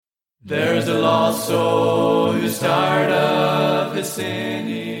There's a lost soul who's tired of his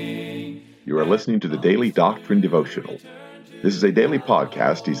sinning. You are listening to the Daily Doctrine Devotional. This is a daily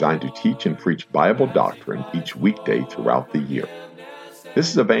podcast designed to teach and preach Bible doctrine each weekday throughout the year.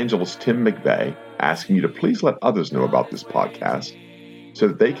 This is Evangelist Tim McVeigh asking you to please let others know about this podcast so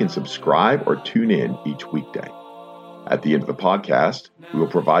that they can subscribe or tune in each weekday. At the end of the podcast, we will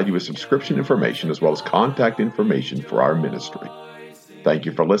provide you with subscription information as well as contact information for our ministry. Thank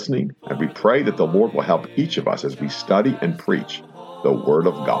you for listening, and we pray that the Lord will help each of us as we study and preach the Word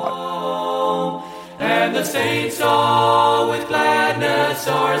of God. And the saints all with gladness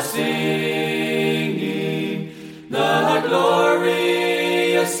are singing the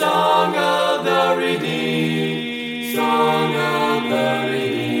glorious song of the redeemed, song of the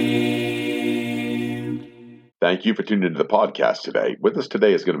redeemed. Thank you for tuning into the podcast today. With us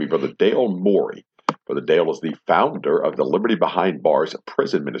today is going to be Brother Dale Morey. Brother Dale is the founder of the Liberty Behind Bars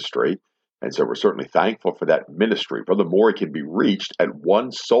prison ministry, and so we're certainly thankful for that ministry. Brother Morey can be reached at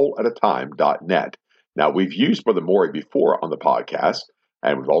onesoulatime.net. Now, we've used Brother Morey before on the podcast,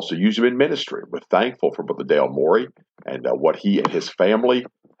 and we've also used him in ministry. We're thankful for Brother Dale Morey and what he and his family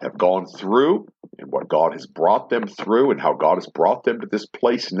have gone through and what God has brought them through and how God has brought them to this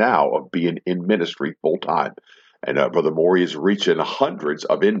place now of being in ministry full time. And Brother Morey is reaching hundreds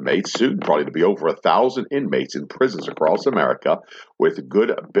of inmates, soon probably to be over 1,000 inmates in prisons across America with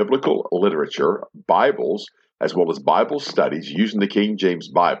good biblical literature, Bibles, as well as Bible studies using the King James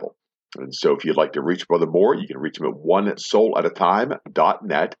Bible. And so if you'd like to reach Brother Morey, you can reach him at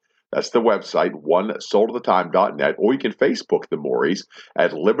onesoulatime.net. That's the website, onesoulatime.net, or you can Facebook the Moreys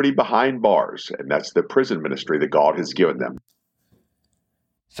at Liberty Behind Bars, and that's the prison ministry that God has given them.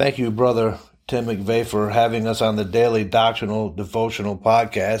 Thank you, Brother Tim McVeigh, for having us on the Daily Doctrinal Devotional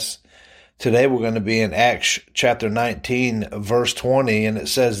Podcast. Today we're going to be in Acts chapter 19, verse 20, and it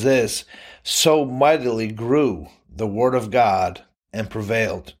says this: "So mightily grew the word of God and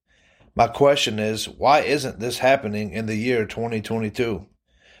prevailed." My question is, why isn't this happening in the year 2022?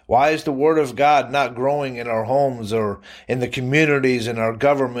 Why is the word of God not growing in our homes or in the communities, in our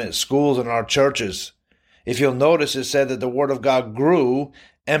government, schools, and our churches? If you'll notice, it said that the word of God grew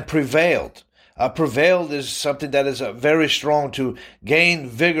and prevailed. Prevailed is something that is very strong, to gain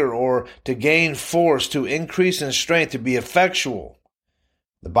vigor or to gain force, to increase in strength, to be effectual.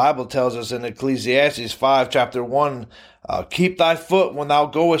 The Bible tells us in Ecclesiastes 5, chapter 1, keep thy foot when thou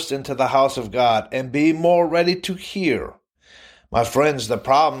goest into the house of God, and be more ready to hear. My friends, the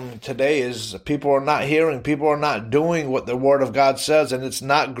problem today is people are not hearing, people are not doing what the Word of God says, and it's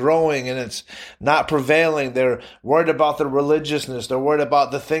not growing and it's not prevailing. They're worried about their religiousness. They're worried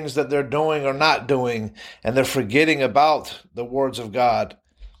about the things that they're doing or not doing, and they're forgetting about the words of God.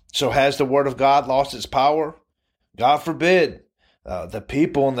 So has the Word of God lost its power? God forbid. The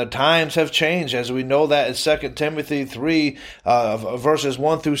people and the times have changed, as we know that in 2 Timothy 3, verses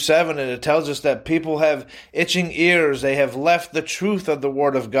 1 through 7, and it tells us that people have itching ears. They have left the truth of the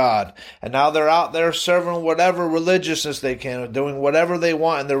Word of God, and now they're out there serving whatever religiousness they can, doing whatever they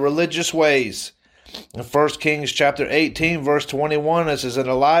want in their religious ways. In 1 Kings chapter 18, verse 21, it says, "And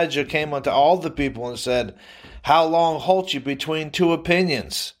Elijah came unto all the people and said, How long halt ye between two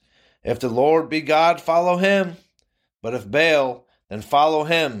opinions? If the Lord be God, follow him. But if Baal, then follow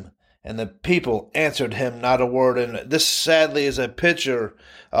him." And the people answered him not a word. And this sadly is a picture,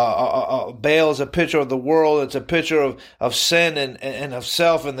 Baal is a picture of the world. It's a picture of sin and of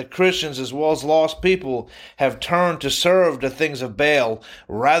self. And the Christians, as well as lost people, have turned to serve the things of Baal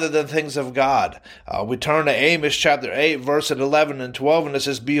rather than things of God. We turn to Amos chapter 8, verse 11 and 12, and it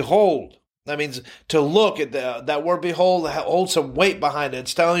says, "Behold." That means to look at that word behold, holds some weight behind it.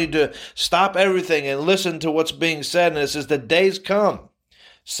 It's telling you to stop everything and listen to what's being said. And it says, "The days come,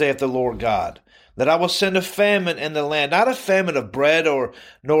 saith the Lord God, that I will send a famine in the land, not a famine of bread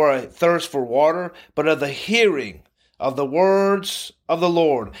nor a thirst for water, but of the hearing of the words of the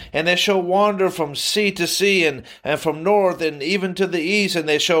Lord. And they shall wander from sea to sea and from north and even to the east, and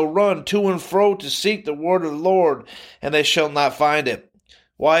they shall run to and fro to seek the word of the Lord, and they shall not find it."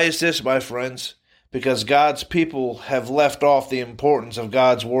 Why is this, my friends? Because God's people have left off the importance of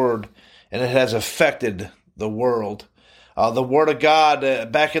God's word, and it has affected the world. The word of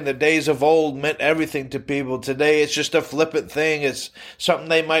God back in the days of old meant everything to people. Today it's just a flippant thing. It's something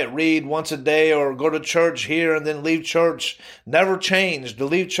they might read once a day or go to church here and then leave church. Never changed. To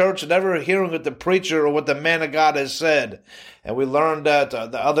leave church, never hearing what the preacher or what the man of God has said. And we learned that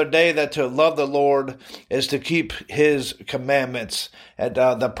the other day that to love the Lord is to keep his commandments. And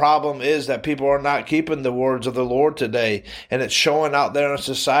the problem is that people are not keeping the words of the Lord today. And it's showing out there in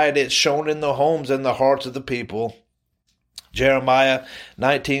society. It's shown in the homes and the hearts of the people. Jeremiah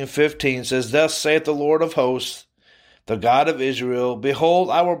 19:15 says, Thus saith the Lord of hosts, the God of Israel, Behold,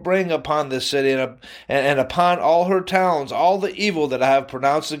 I will bring upon this city and upon all her towns all the evil that I have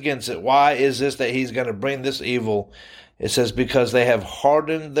pronounced against it. Why is this that he's going to bring this evil? It says, because they have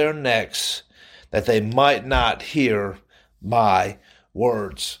hardened their necks, that they might not hear my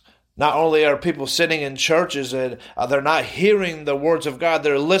words. Not only are people sitting in churches and they're not hearing the words of God,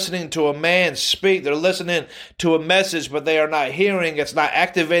 they're listening to a man speak, they're listening to a message, but they are not hearing. It's not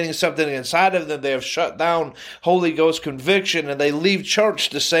activating something inside of them. They have shut down Holy Ghost conviction, and they leave church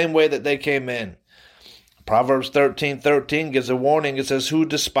the same way that they came in. Proverbs 13:13 gives a warning. It says, Who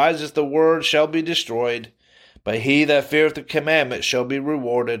despises the word shall be destroyed, but he that feareth the commandment shall be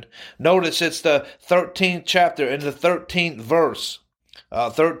rewarded. Notice it's the 13th chapter and the 13th verse.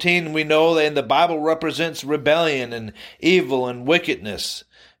 13, we know that in the Bible represents rebellion and evil and wickedness.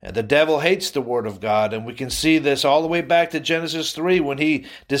 And the devil hates the word of God, and we can see this all the way back to Genesis 3 when he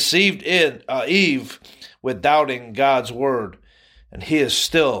deceived Eve with doubting God's word. And he is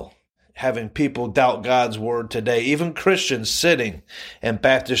still having people doubt God's word today, even Christians sitting in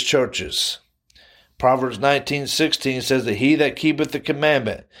Baptist churches. Proverbs 19:16 says that he that keepeth the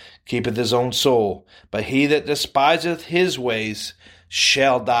commandment keepeth his own soul, but he that despiseth his ways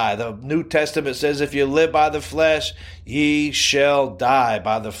shall die. The New Testament says, if you live by the flesh, ye shall die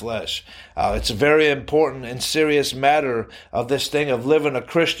by the flesh. It's a very important and serious matter of this thing of living a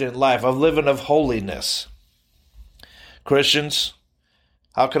Christian life, of living of holiness. Christians,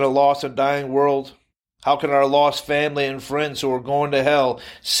 how can a lost and dying world, how can our lost family and friends who are going to hell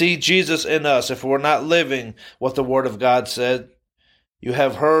see Jesus in us if we're not living what the Word of God said? You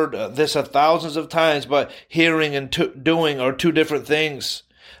have heard this thousands of times, but hearing and doing are two different things.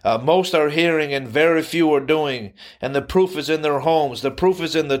 Most are hearing and very few are doing. And the proof is in their homes. The proof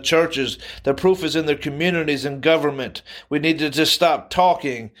is in the churches. The proof is in their communities and government. We need to just stop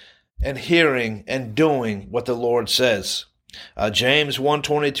talking and hearing and doing what the Lord says. James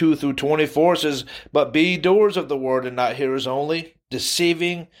 1:22 through 24 says, But be doers of the word and not hearers only,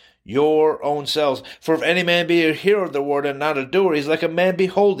 deceiving your own selves. For if any man be a hearer of the word and not a doer, he's like a man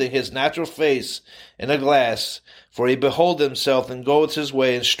beholding his natural face in a glass. For he beholdeth himself and goeth his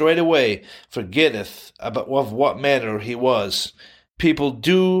way, and straightway forgetteth of what manner he was. People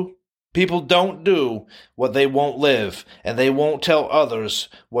don't do what they won't live, and they won't tell others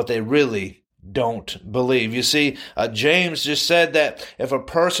what they really don't believe. You see, James just said that if a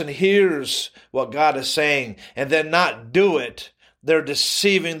person hears what God is saying and then not do it, they're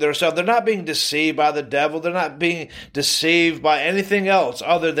deceiving themselves. They're not being deceived by the devil. They're not being deceived by anything else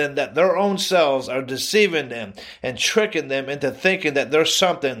other than that their own selves are deceiving them and tricking them into thinking that they're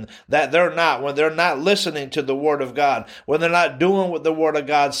something that they're not. When they're not listening to the Word of God, when they're not doing what the Word of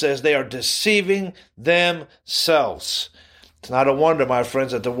God says, they are deceiving themselves. It's not a wonder, my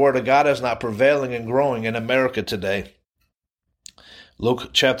friends, that the Word of God is not prevailing and growing in America today. Luke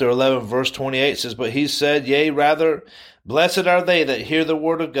chapter 11, verse 28 says, But he said, Yea, rather, blessed are they that hear the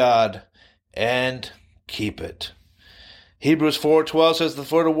word of God and keep it. Hebrews 4:12 says,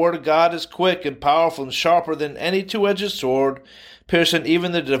 For the word of God is quick and powerful and sharper than any two-edged sword, piercing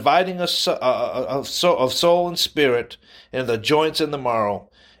even the dividing of soul and spirit, and the joints and the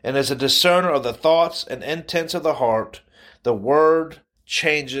marrow, and is a discerner of the thoughts and intents of the heart. The word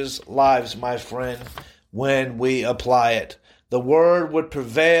changes lives, my friend, when we apply it. The word would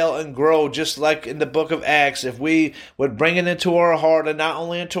prevail and grow just like in the book of Acts if we would bring it into our heart, and not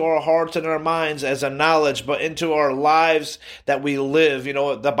only into our hearts and our minds as a knowledge, but into our lives that we live. You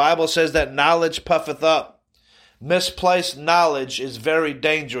know, the Bible says that knowledge puffeth up. Misplaced knowledge is very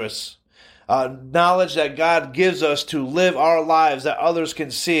dangerous. Knowledge that God gives us to live our lives, that others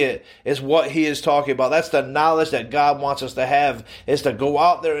can see it, is what he is talking about. That's the knowledge that God wants us to have, is to go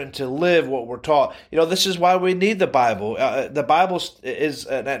out there and to live what we're taught. You know, this is why we need the Bible. The Bible is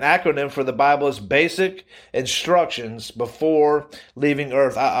an acronym for the Bible is basic instructions before leaving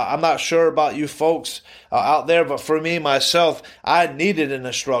earth. I'm not sure about you folks out there, but for me, myself, I needed an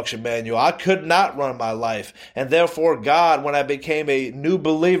instruction manual. I could not run my life. And therefore, God, when I became a new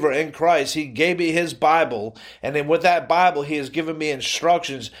believer in Christ, he gave me his Bible, and then with that Bible, he has given me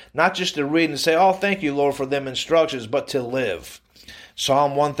instructions, not just to read and say, oh, thank you, Lord, for them instructions, but to live.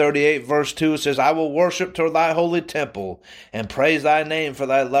 Psalm 138, verse 2 says, I will worship toward thy holy temple, and praise thy name for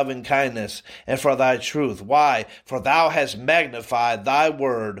thy loving kindness, and for thy truth. Why? For thou hast magnified thy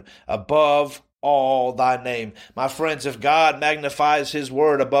word above all thy name. My friends, if God magnifies his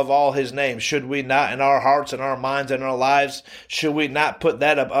word above all his name, should we not in our hearts and our minds and our lives, should we not put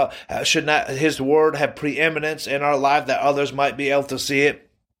that up, should not his word have preeminence in our life that others might be able to see it?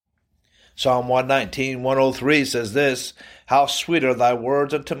 Psalm 119, 103 says this, How sweet are thy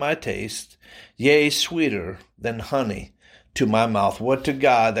words unto my taste, yea, sweeter than honey to my mouth. Would to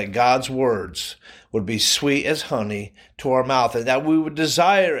God that God's words would be sweet as honey to our mouth, and that we would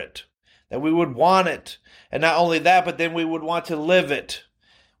desire it, that we would want it. And not only that, but then we would want to live it.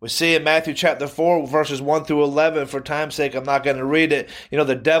 We see in Matthew chapter 4, verses 1 through 11, for time's sake, I'm not going to read it.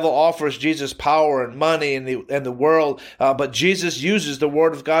 The devil offers Jesus power and money and the world, but Jesus uses the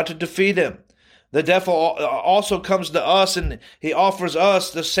word of God to defeat him. The devil also comes to us and he offers us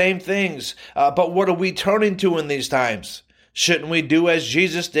the same things. But what are we turning to in these times? Shouldn't we do as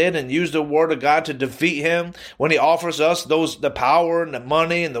Jesus did and use the word of God to defeat him when he offers us the power and the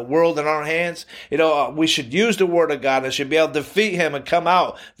money and the world in our hands? We should use the word of God and should be able to defeat him and come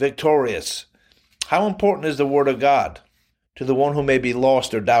out victorious. How important is the word of God to the one who may be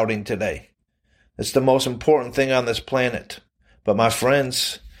lost or doubting today? It's the most important thing on this planet. But my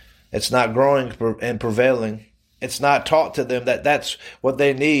friends, it's not growing and prevailing. It's not taught to them that that's what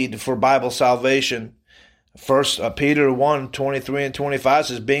they need for Bible salvation. First Peter 1:23 and 25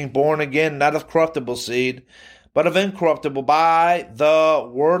 says, being born again, not of corruptible seed, but of incorruptible, by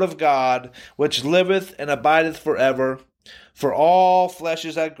the word of God, which liveth and abideth forever. For all flesh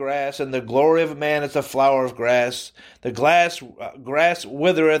is as grass, and the glory of man is the flower of grass. The grass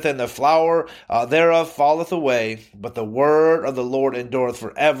withereth, and the flower thereof falleth away. But the word of the Lord endureth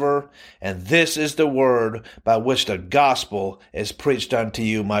forever. And this is the word by which the gospel is preached unto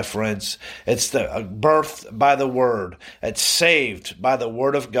you, my friends. It's the birthed by the word. It's saved by the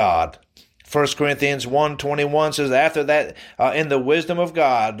word of God. 1 Corinthians 1:21 says, after that, in the wisdom of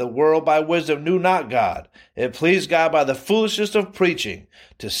God, the world by wisdom knew not God. It pleased God by the foolishness of preaching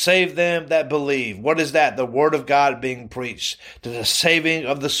to save them that believe. What is that? The word of God being preached to the saving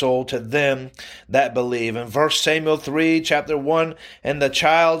of the soul to them that believe. In 1 Samuel 3, chapter 1, and the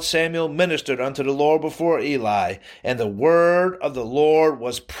child Samuel ministered unto the Lord before Eli, and the word of the Lord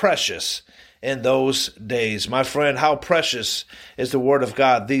was precious in those days. My friend, how precious is the word of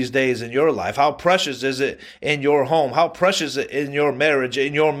God these days in your life? How precious is it in your home? How precious is it in your marriage,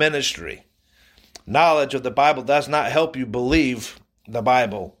 in your ministry? Knowledge of the Bible does not help you believe the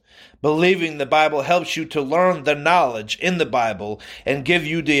Bible. Believing the Bible helps you to learn the knowledge in the Bible and give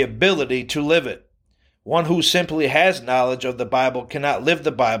you the ability to live it. One who simply has knowledge of the Bible cannot live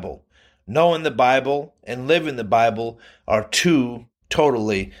the Bible. Knowing the Bible and living the Bible are two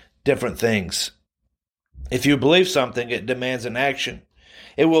totally different things. If you believe something, it demands an action.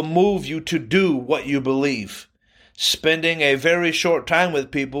 It will move you to do what you believe. Spending a very short time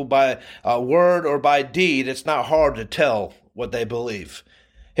with people by word or by deed, it's not hard to tell what they believe.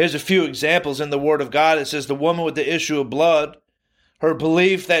 Here's a few examples in the Word of God. It says the woman with the issue of blood, her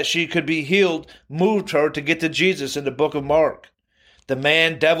belief that she could be healed moved her to get to Jesus in the book of Mark. The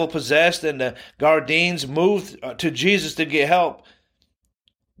man devil-possessed and the Gadarenes moved to Jesus to get help.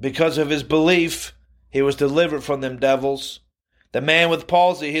 Because of his belief, he was delivered from them devils. The man with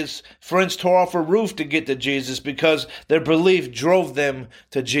palsy, his friends tore off a roof to get to Jesus because their belief drove them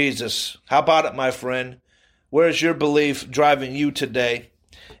to Jesus. How about it, my friend? Where's your belief driving you today?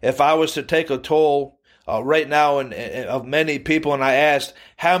 If I was to take a toll right now of many people and I asked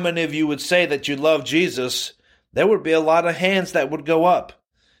how many of you would say that you love Jesus, there would be a lot of hands that would go up.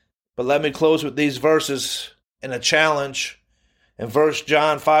 But let me close with these verses and a challenge. In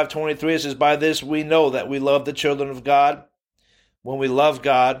John 5:23, it says, by this we know that we love the children of God, when we love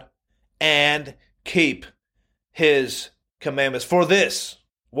God and keep his commandments. For this,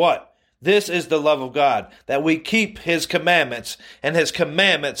 what? This is the love of God, that we keep his commandments, and his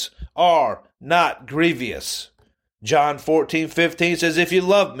commandments are not grievous. John 14:15 says, if you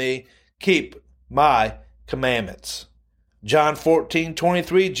love me, keep my commandments. John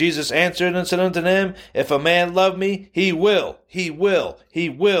 14:23, Jesus answered and said unto them, if a man love me, he will keep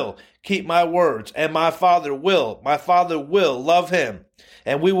my words, and my Father will love him,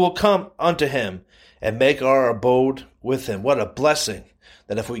 and we will come unto him and make our abode with him. What a blessing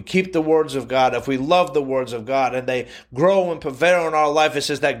that if we keep the words of God, if we love the words of God, and they grow and prevail in our life, it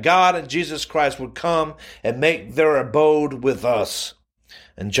says that God and Jesus Christ would come and make their abode with us.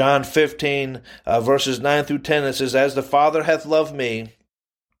 In John 15, verses 9 through 10, it says, as the Father hath loved me,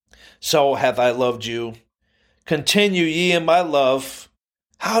 so hath I loved you. Continue ye in my love.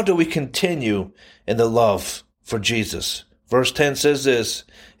 How do we continue in the love for Jesus? Verse 10 says this,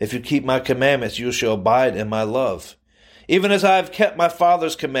 if you keep my commandments, you shall abide in my love. Even as I have kept my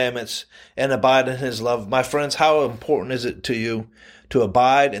Father's commandments and abide in his love. My friends, how important is it to you to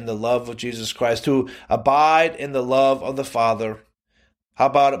abide in the love of Jesus Christ, to abide in the love of the Father? How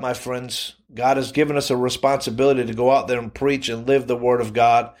about it, my friends? God has given us a responsibility to go out there and preach and live the word of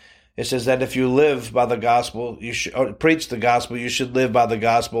God. It says that if you live by the gospel, you should or preach the gospel, you should live by the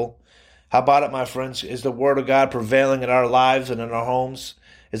gospel. How about it, my friends? Is the word of God prevailing in our lives and in our homes?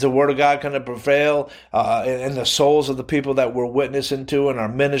 Is the word of God going to prevail in the souls of the people that we're witnessing to in our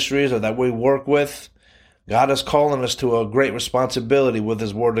ministries or that we work with? God is calling us to a great responsibility with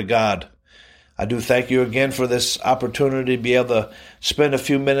his word of God. I do thank you again for this opportunity to be able to spend a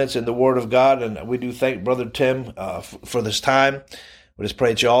few minutes in the word of God. And we do thank Brother Tim for this time. We just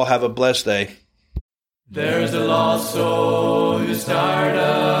pray that you all have a blessed day. There's a lost soul who's tired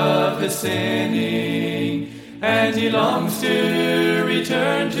of his sinning, and he longs to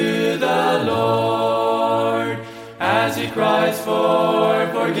return to the Lord as he cries for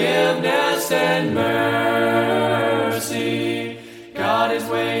forgiveness and mercy. God is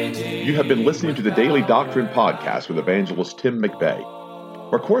waiting. You have been listening to the Daily Doctrine Podcast with Evangelist Tim McVeigh.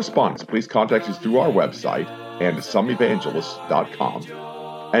 For correspondence, please contact us through our website and someevangelists.com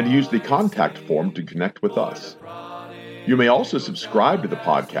and use the contact form to connect with us. You may also subscribe to the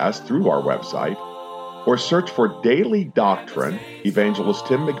podcast through our website or search for Daily Doctrine Evangelist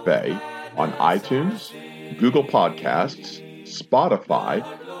Tim McVeigh on iTunes, Google Podcasts, Spotify,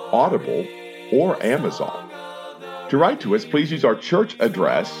 Audible, or Amazon. To write to us, please use our church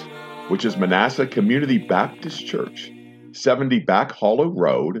address, which is Manasseh Community Baptist Church, 70 Back Hollow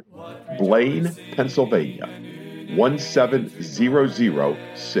Road, Blaine, Pennsylvania,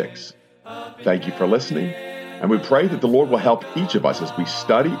 17006. Thank you for listening, and we pray that the Lord will help each of us as we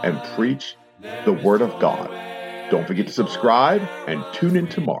study and preach the Word of God. Don't forget to subscribe and tune in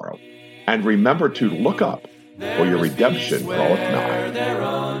tomorrow. And remember to look up, for your redemption draweth nigh. There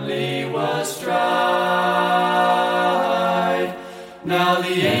only was strife. Now the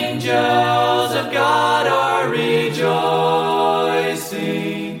angels of God are rejoicing,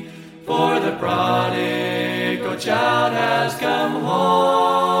 for the prodigal child has come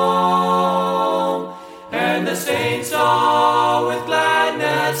home, and the saints all with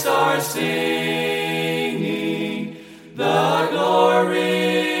gladness are singing the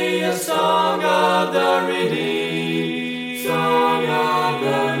glorious song of the redeemed.